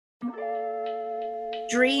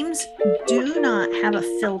Dreams do not have a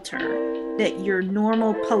filter that your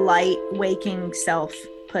normal, polite, waking self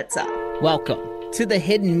puts up. Welcome to the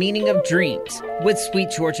Hidden Meaning of Dreams with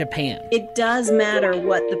Sweet Georgia Pam. It does matter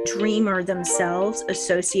what the dreamer themselves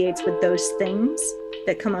associates with those things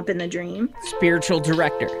that come up in the dream. Spiritual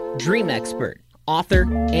director, dream expert, author,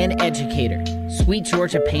 and educator, Sweet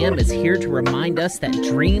Georgia Pam is here to remind us that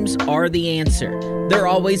dreams are the answer. They're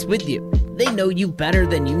always with you. They know you better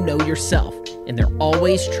than you know yourself, and they're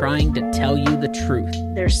always trying to tell you the truth.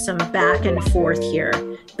 There's some back and forth here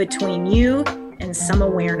between you and some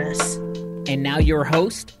awareness. And now your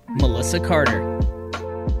host, Melissa Carter.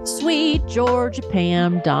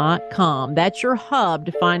 SweetGeorgiaPam.com. That's your hub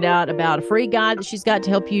to find out about a free guide that she's got to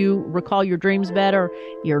help you recall your dreams better,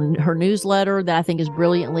 her newsletter that I think is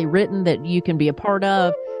brilliantly written that you can be a part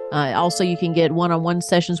of. Also, you can get one-on-one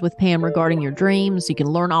sessions with Pam regarding your dreams. You can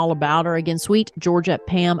learn all about her. Again,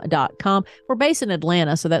 SweetGeorgiaPam.com. We're based in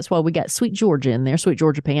Atlanta, so that's why we got Sweet Georgia in there, Sweet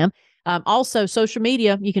Georgia Pam. Also, social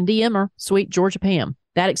media, you can DM her, Sweet Georgia Pam.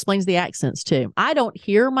 That explains the accents, too. I don't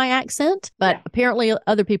hear my accent, but apparently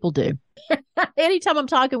other people do. Anytime I'm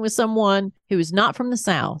talking with someone who is not from the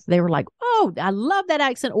South, they were like, oh, I love that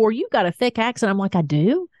accent, or you got a thick accent. I'm like, I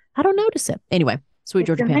do? I don't notice it. Anyway,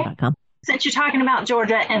 SweetGeorgiaPam.com. Since you're talking about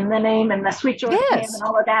Georgia and the name and the Sweet Georgia Pam and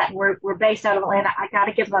all of that, and we're based out of Atlanta, I got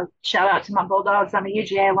to give a shout out to my Bulldogs. I'm a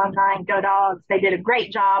UGA alumni, and go Dogs. They did a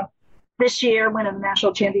great job this year, winning the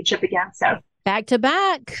national championship again. So back to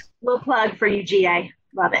back. Little plug for UGA.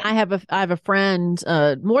 Love it. I have a friend,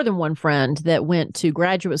 more than one friend, that went to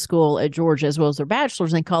graduate school at Georgia as well as their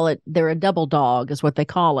bachelor's, and they're a double dog is what they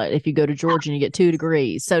call it. If you go to Georgia and you get 2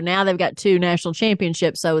 degrees. So now they've got 2 national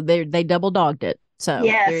championships. So they double dogged it. So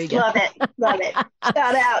yes, there you go. Love it. Love it.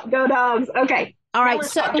 Shout out. Go Dogs. Okay. All right.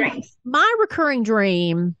 So my recurring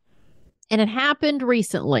dream, and it happened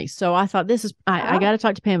recently. So I thought I got to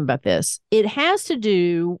talk to Pam about this. It has to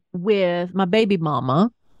do with my baby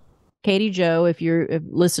mama, Katie Jo. If you've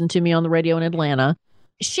listened to me on the radio in Atlanta,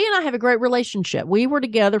 she and I have a great relationship. We were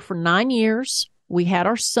together for 9 years. We had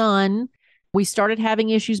our son. We started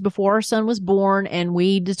having issues before our son was born, and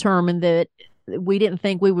we determined that we didn't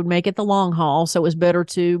think we would make it the long haul. So it was better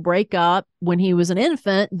to break up when he was an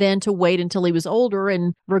infant than to wait until he was older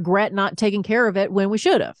and regret not taking care of it when we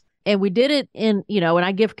should have. And we did it and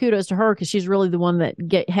I give kudos to her because she's really the one that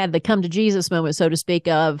had the come to Jesus moment, so to speak,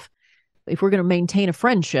 of if we're going to maintain a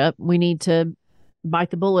friendship, we need to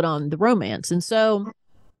bite the bullet on the romance. And so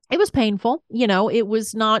it was painful. It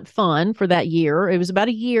was not fun for that year. It was about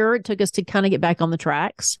a year. It took us to kind of get back on the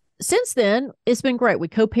tracks. Since then, it's been great. We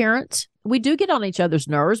co-parent. We do get on each other's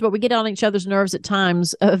nerves, but we get on each other's nerves at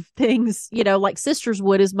times of things, like sisters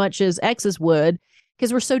would as much as exes would,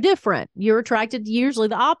 because we're so different. You're attracted to usually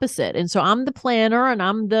the opposite. And so I'm the planner and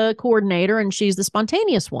I'm the coordinator and she's the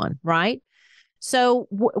spontaneous one, right? So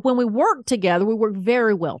when we work together, we work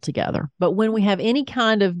very well together. But when we have any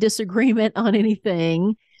kind of disagreement on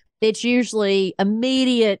anything, it's usually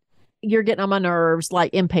immediate. You're getting on my nerves,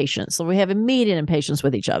 like impatience. So we have immediate impatience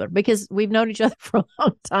with each other because we've known each other for a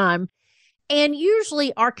long time. And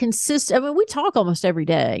usually we talk almost every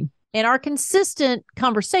day, and our consistent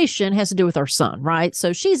conversation has to do with our son, right?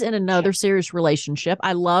 So she's in another serious relationship.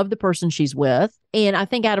 I love the person she's with. And I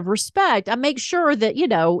think out of respect, I make sure that,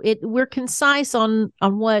 we're concise on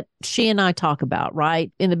what she and I talk about,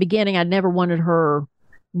 right? In the beginning, I never wanted her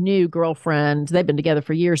new girlfriend. They've been together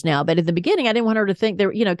for years now. But at the beginning, I didn't want her to think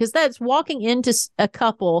because that's walking into a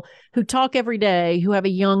couple who talk every day, who have a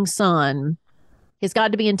young son. It's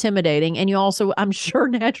got to be intimidating. And you also, I'm sure,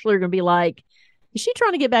 naturally are going to be like, is she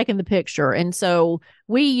trying to get back in the picture? And so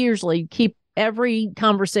we usually keep every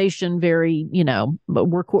conversation very, but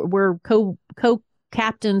we're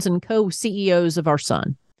co-captains and co-CEOs of our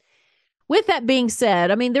son. With that being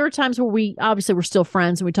said, there are times where we're still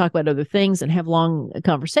friends and we talk about other things and have long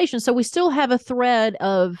conversations. So we still have a thread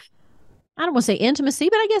of, I don't want to say intimacy,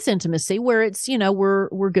 but I guess intimacy where it's,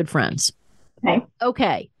 we're good friends.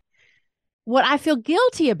 Okay. What I feel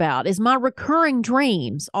guilty about is my recurring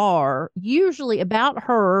dreams are usually about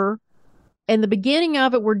her. In the beginning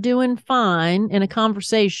of it, we're doing fine in a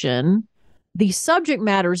conversation. The subject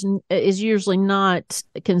matter is usually not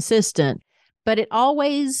consistent, but it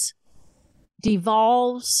always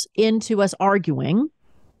devolves into us arguing.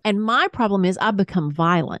 And my problem is I become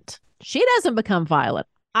violent. She doesn't become violent.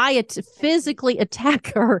 I physically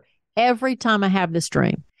attack her every time I have this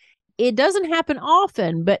dream. It doesn't happen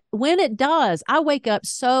often, but when it does, I wake up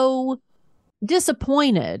so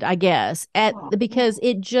disappointed, I guess, because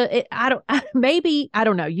I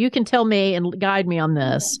don't know. You can tell me and guide me on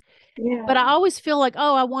this. Yeah. But I always feel like,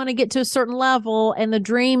 I want to get to a certain level. And the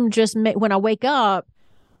dream when I wake up,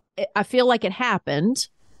 I feel like it happened.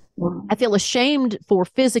 I feel ashamed for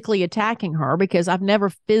physically attacking her because I've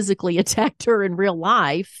never physically attacked her in real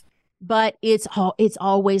life. But it's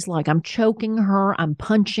always like I'm choking her, I'm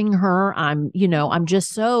punching her, I'm just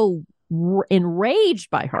so enraged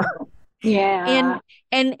by her. Yeah.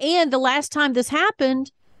 And the last time this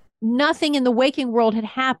happened, nothing in the waking world had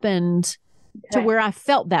happened to where I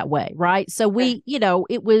felt that way, right? So we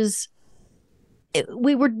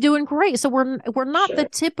were doing great. So we're not the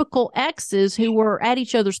typical exes who were at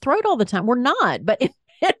each other's throat all the time. We're not. But in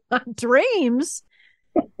my dreams,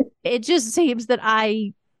 it just seems that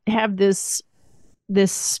I have this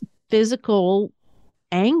physical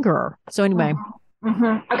anger. So anyway.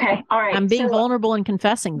 Mm-hmm. Okay. All right. I'm being vulnerable and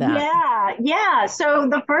confessing that. Yeah. So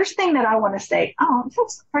the first thing that I want to say,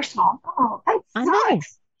 first of all, that sucks. I know.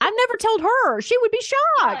 I've never told her. She would be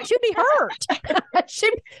shocked. She'd be hurt.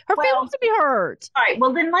 Her feelings would be hurt. All right.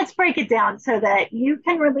 Well, then let's break it down so that you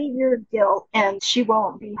can relieve your guilt and she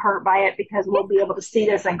won't be hurt by it because we'll be able to see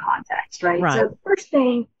this in context, right? So the first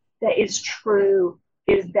thing that is true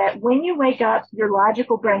is that when you wake up, your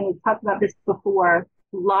logical brain, we've talked about this before,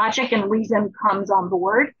 logic and reason comes on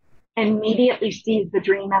board and immediately sees the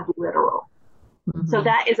dream as literal. Mm-hmm. So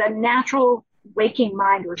that is a natural waking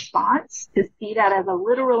mind response to see that as a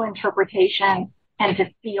literal interpretation and to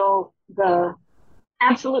feel the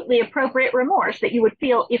absolutely appropriate remorse that you would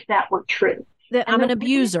feel if that were true. That I'm an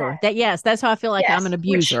abuser. That's how I feel like I'm an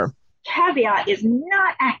abuser. Caveat is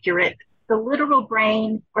not accurate. The literal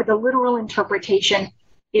brain or the literal interpretation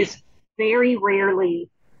is very rarely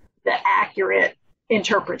the accurate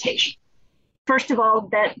interpretation. First of all,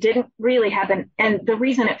 that didn't really happen. And the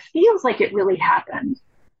reason it feels like it really happened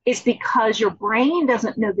is because your brain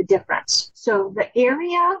doesn't know the difference. So the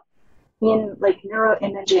area in like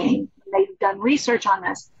neuroimaging, they've done research on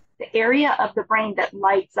this, the area of the brain that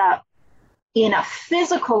lights up in a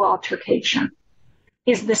physical altercation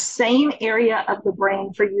is the same area of the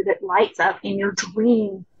brain for you that lights up in your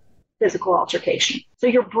dream physical altercation. So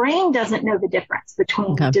your brain doesn't know the difference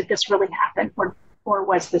between did this really happen or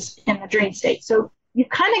was this in the dream state. So you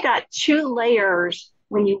kind of got two layers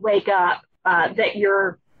when you wake up that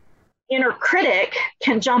your inner critic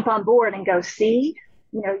can jump on board and go, see,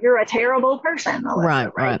 you're a terrible person,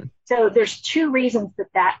 Melissa, right? So there's two reasons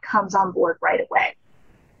that comes on board right away.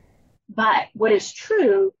 But what is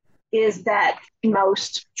true is that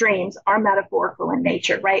most dreams are metaphorical in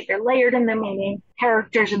nature, right? They're layered in their meaning.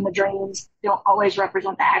 Characters in the dreams don't always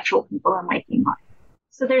represent the actual people in waking life.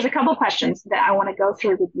 So there's a couple questions that I want to go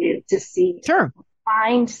through with you to see,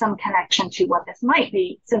 find some connection to what this might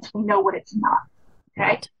be, since we know what it's not.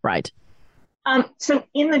 Okay. Right. So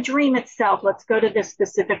in the dream itself, let's go to this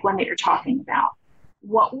specific one that you're talking about.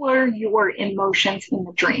 What were your emotions in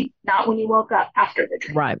the dream? Not when you woke up, after the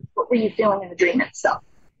dream. Right. What were you feeling in the dream itself?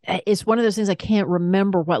 It's one of those things I can't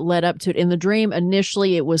remember what led up to it. In the dream,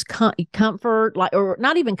 initially, it was comfort, or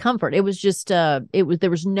not even comfort. It was just, there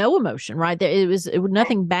was no emotion, right? It was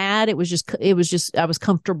nothing bad. It was just, I was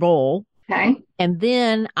comfortable. Okay. And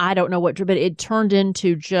then I don't know but it turned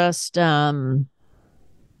into just,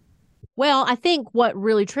 well, I think what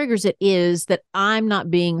really triggers it is that I'm not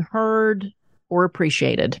being heard or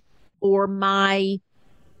appreciated, or my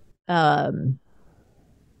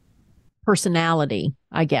personality,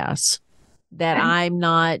 I guess, that I'm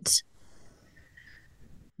not,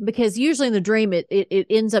 because usually in the dream it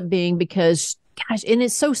ends up being because, gosh, and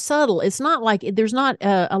it's so subtle. It's not like there's not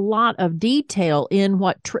a lot of detail in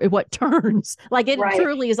what turns, like it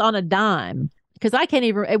truly is on a dime. Because I can't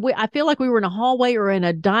even, I feel like we were in a hallway or in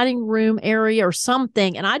a dining room area or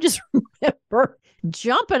something. And I just remember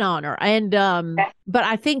jumping on her. And, but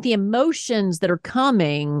I think the emotions that are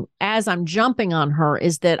coming as I'm jumping on her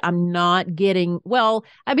is that I'm not getting,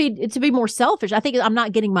 to be more selfish, I think I'm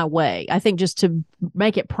not getting my way. I think just to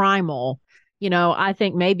make it primal, I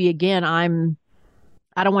think maybe again, I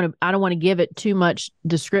don't want to give it too much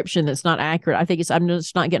description that's not accurate. I think I'm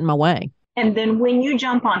just not getting my way. And then when you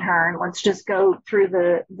jump on her, and let's just go through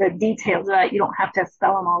the details of that. You don't have to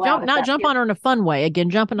spell them all out. Not jump on her in a fun way. Again,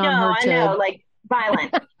 jumping on her to... I know, like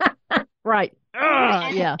violent. Right.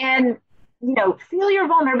 And, feel your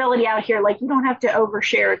vulnerability out here. Like, you don't have to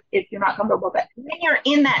overshare if you're not comfortable. But when you're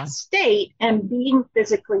in that state and being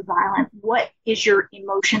physically violent, what is your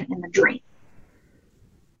emotion in the dream?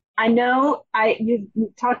 I know you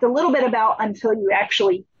talked a little bit about until you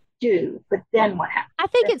actually do, but then what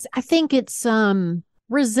happens? I think it's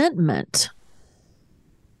resentment,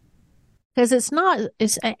 because it's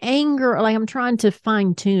an anger. Like, I'm trying to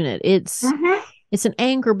fine tune it. It's an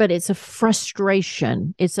anger, but it's a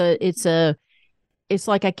frustration. It's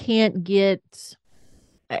like I can't get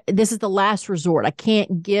this is the last resort. I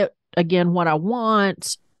can't get, again, what I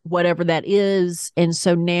want, whatever that is. And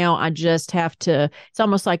so now I just have to, it's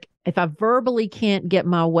almost like if I verbally can't get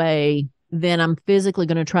my way, then I'm physically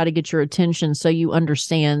going to try to get your attention so you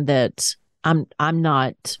understand that I'm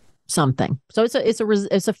not something. So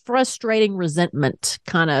it's a frustrating resentment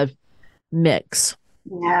kind of mix.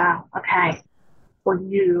 Yeah. Okay. For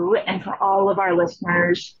you and for all of our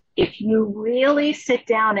listeners, if you really sit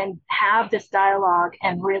down and have this dialogue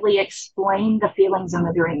and really explain the feelings in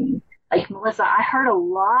the dream, like Melissa, I heard a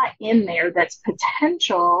lot in there that's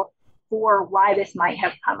potential for why this might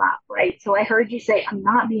have come up, right? So I heard you say, I'm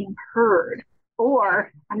not being heard,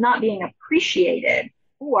 or I'm not being appreciated,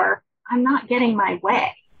 or I'm not getting my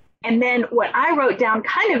way. And then what I wrote down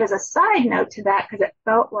kind of as a side note to that, because it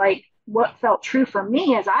felt like what felt true for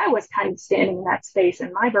me as I was kind of standing in that space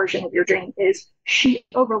in my version of your dream is she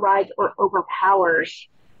overrides or overpowers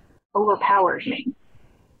me.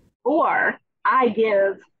 Or I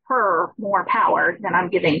give her more power than I'm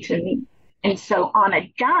giving to me. And so on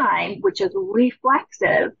a dime, which is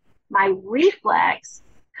reflexive, my reflex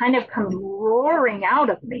kind of comes roaring out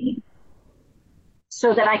of me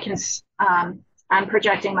so that I can, I'm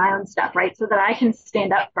projecting my own stuff, right? So that I can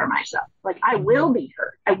stand up for myself. Like I will be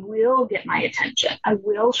heard. I will get my attention. I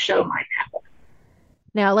will show my power.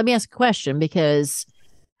 Now, let me ask a question, because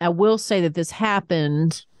I will say that this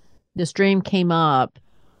happened, this dream came up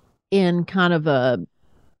in kind of a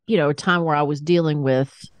time where I was dealing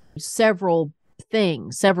with several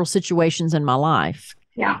situations in my life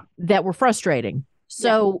that were frustrating.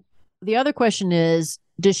 So the other question is,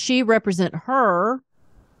 does she represent her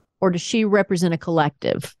or does she represent a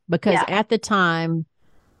collective? Because at the time,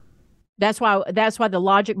 that's why the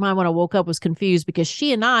logic mind when I woke up was confused, because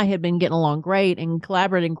she and I had been getting along great and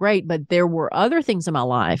collaborating great, but there were other things in my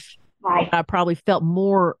life I probably felt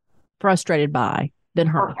more frustrated by than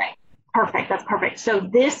her. Perfect. That's perfect. So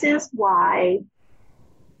this is why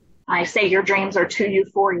I say your dreams are to you,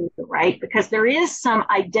 for you, right? Because there is some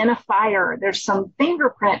identifier, there's some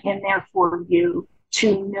fingerprint in there for you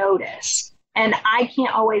to notice. And I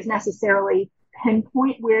can't always necessarily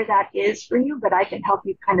pinpoint where that is for you, but I can help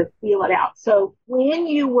you kind of feel it out. So when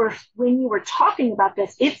you were talking about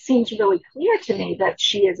this, it seems really clear to me that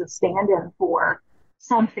she is a stand-in for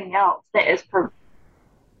something else that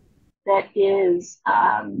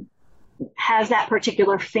has that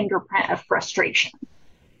particular fingerprint of frustration,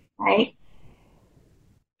 right?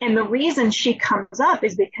 And the reason she comes up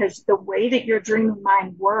is because the way that your dream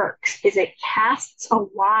mind works is it casts a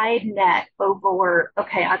wide net over,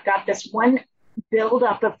 okay, I've got this one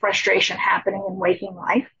buildup of frustration happening in waking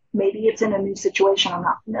life. Maybe it's in a new situation I'm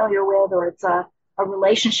not familiar with, or it's a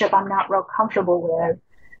relationship I'm not real comfortable with.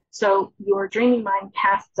 So your dreaming mind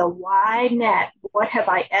casts a wide net. What have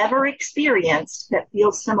I ever experienced that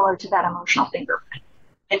feels similar to that emotional fingerprint?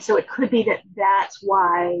 And so it could be that that's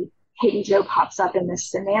why Katie Jo pops up in this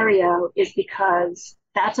scenario, is because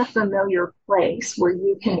that's a familiar place where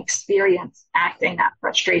you can experience acting that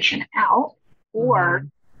frustration out, or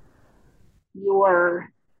your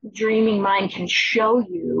dreaming mind can show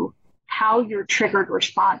you how your triggered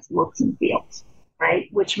response looks and feels. Right.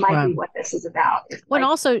 Which might be what this is about. Well,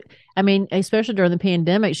 also, I mean, especially during the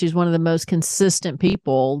pandemic, she's one of the most consistent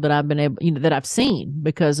people that I've been able, that I've seen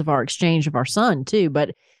because of our exchange of our son too.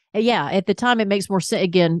 But at the time, it makes more sense,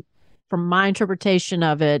 again, from my interpretation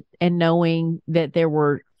of it, and knowing that there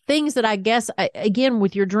were things that I guess, again,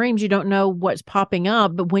 with your dreams, you don't know what's popping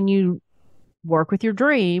up, but when you work with your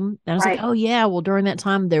dream, and I was like, oh yeah, well, during that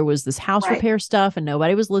time there was this house repair stuff and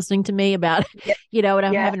nobody was listening to me about it, and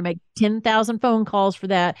I'm having to make 10,000 phone calls for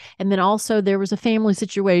that. And then also there was a family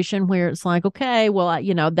situation where it's like, okay, well,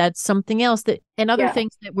 that's something else and other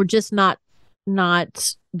things that were just not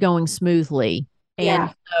going smoothly.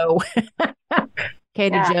 And so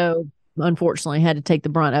Katie Jo unfortunately had to take the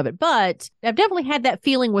brunt of it, but I've definitely had that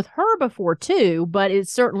feeling with her before too, but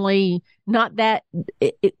it's certainly not at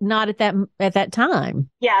that time.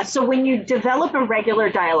 Yeah. So when you develop a regular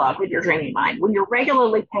dialogue with your dreaming mind, when you're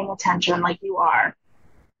regularly paying attention like you are,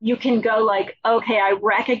 you can go like, okay, I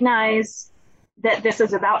recognize that this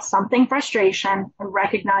is about something frustration, and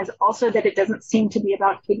recognize also that it doesn't seem to be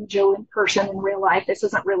about Katie Jo in person in real life. This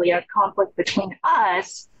isn't really a conflict between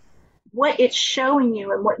us. What it's showing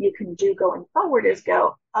you and what you can do going forward is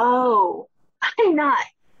go, oh, I'm not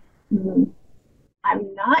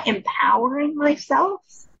empowering myself.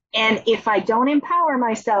 And if I don't empower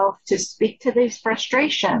myself to speak to these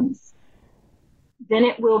frustrations, then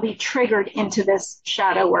it will be triggered into this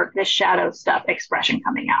shadow work, this shadow stuff expression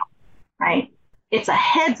coming out, right? It's a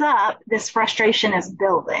heads up, this frustration is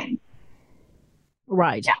building.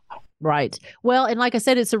 Right. Right. Well, and like I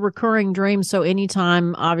said, it's a recurring dream. So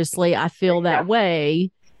anytime, obviously, I feel that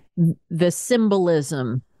way, the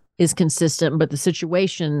symbolism is consistent, but the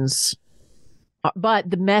situations, but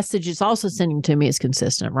the message it's also sending to me is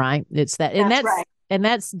consistent, right? It's that, and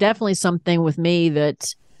that's definitely something with me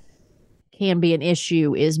that can be an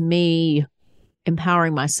issue, is me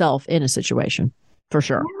empowering myself in a situation, for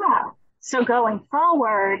sure. Yeah. So going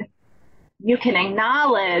forward, you can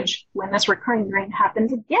acknowledge when this recurring dream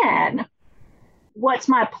happens again, what's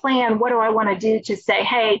my plan? What do I want to do to say,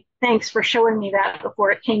 hey, thanks for showing me that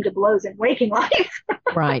before it came to blows in waking life?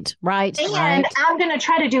 Right. And I'm going to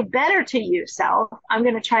try to do better to you, self. I'm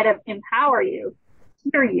going to try to empower you,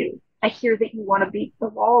 hear you. I hear that you want to beat the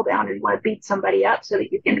wall down or you want to beat somebody up so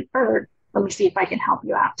that you can be heard. Let me see if I can help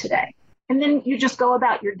you out today. And then you just go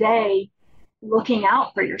about your day looking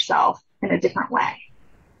out for yourself in a different way.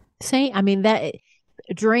 See, I mean, that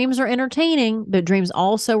dreams are entertaining, but dreams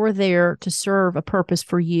also are there to serve a purpose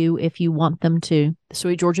for you if you want them to.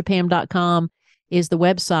 SweetGeorgiaPam.com is the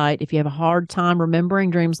website. If you have a hard time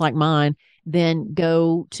remembering dreams like mine, then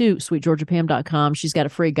go to SweetGeorgiaPam.com. She's got a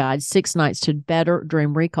free guide, 6 nights to better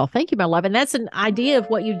dream recall. Thank you, my love. And that's an idea of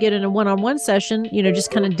what you'd get in a one-on-one session, just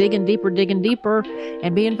kind of digging deeper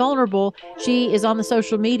and being vulnerable. She is on the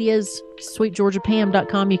social medias,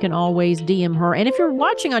 SweetGeorgiaPam.com. You can always DM her. And if you're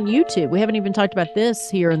watching on YouTube, we haven't even talked about this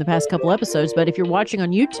here in the past couple episodes, but if you're watching on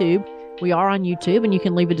YouTube, we are on YouTube, and you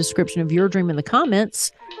can leave a description of your dream in the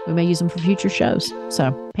comments. We may use them for future shows.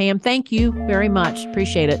 So, Pam, thank you very much.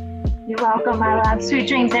 Appreciate it. You're welcome, my love. Sweet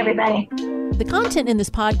dreams, everybody. The content in this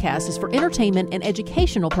podcast is for entertainment and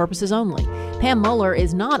educational purposes only. Pam Muller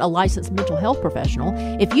is not a licensed mental health professional.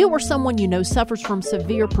 If you or someone you know suffers from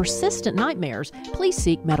severe, persistent nightmares, please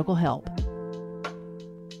seek medical help.